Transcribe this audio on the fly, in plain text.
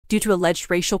due to alleged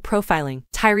racial profiling.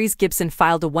 Tyrese Gibson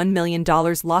filed a $1 million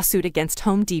lawsuit against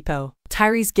Home Depot.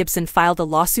 Tyrese Gibson filed a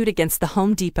lawsuit against the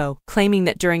Home Depot, claiming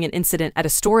that during an incident at a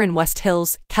store in West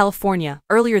Hills, California,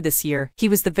 earlier this year, he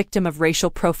was the victim of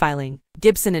racial profiling.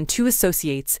 Gibson and two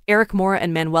associates, Eric Mora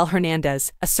and Manuel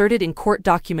Hernandez, asserted in court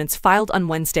documents filed on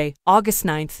Wednesday, August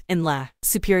 9, in La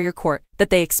Superior Court, that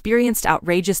they experienced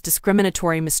outrageous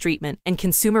discriminatory mistreatment and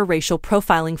consumer racial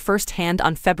profiling firsthand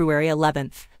on February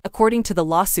 11. According to the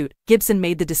lawsuit, Gibson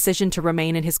made the decision to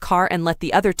remain in his car and let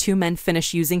the other two men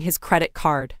finish using his credit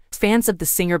card. Fans of the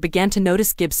singer began to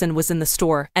notice Gibson was in the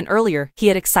store, and earlier, he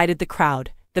had excited the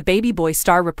crowd. The Baby Boy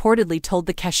star reportedly told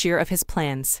the cashier of his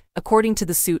plans. According to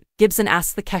the suit, Gibson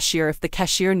asked the cashier if the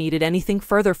cashier needed anything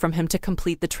further from him to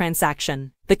complete the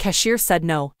transaction. The cashier said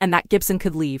no, and that Gibson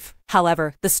could leave.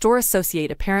 However, the store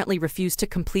associate apparently refused to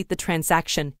complete the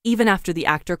transaction, even after the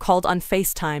actor called on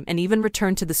FaceTime and even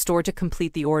returned to the store to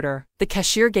complete the order. The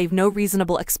cashier gave no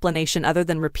reasonable explanation other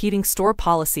than repeating store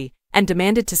policy, and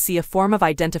demanded to see a form of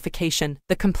identification,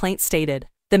 the complaint stated.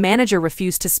 The manager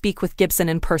refused to speak with Gibson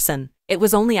in person. It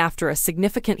was only after a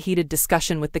significant heated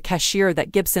discussion with the cashier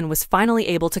that Gibson was finally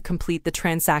able to complete the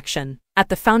transaction. At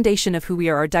the foundation of who we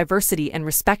are diversity and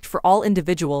respect for all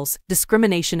individuals.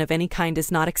 Discrimination of any kind is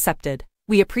not accepted.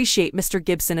 We appreciate Mr.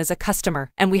 Gibson as a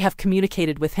customer, and we have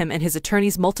communicated with him and his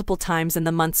attorneys multiple times in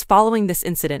the months following this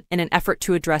incident in an effort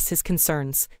to address his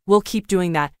concerns. We'll keep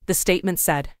doing that, the statement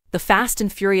said. The Fast and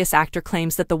Furious actor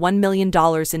claims that the $1 million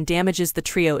in damages the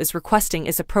trio is requesting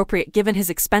is appropriate given his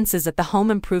expenses at the home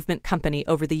improvement company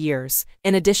over the years.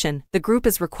 In addition, the group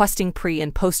is requesting pre-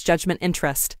 and post-judgment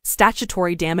interest,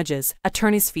 statutory damages,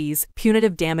 attorney's fees,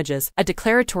 punitive damages, a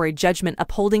declaratory judgment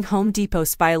upholding Home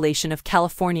Depot's violation of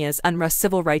California's Unruh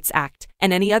Civil Rights Act,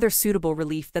 and any other suitable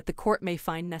relief that the court may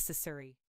find necessary.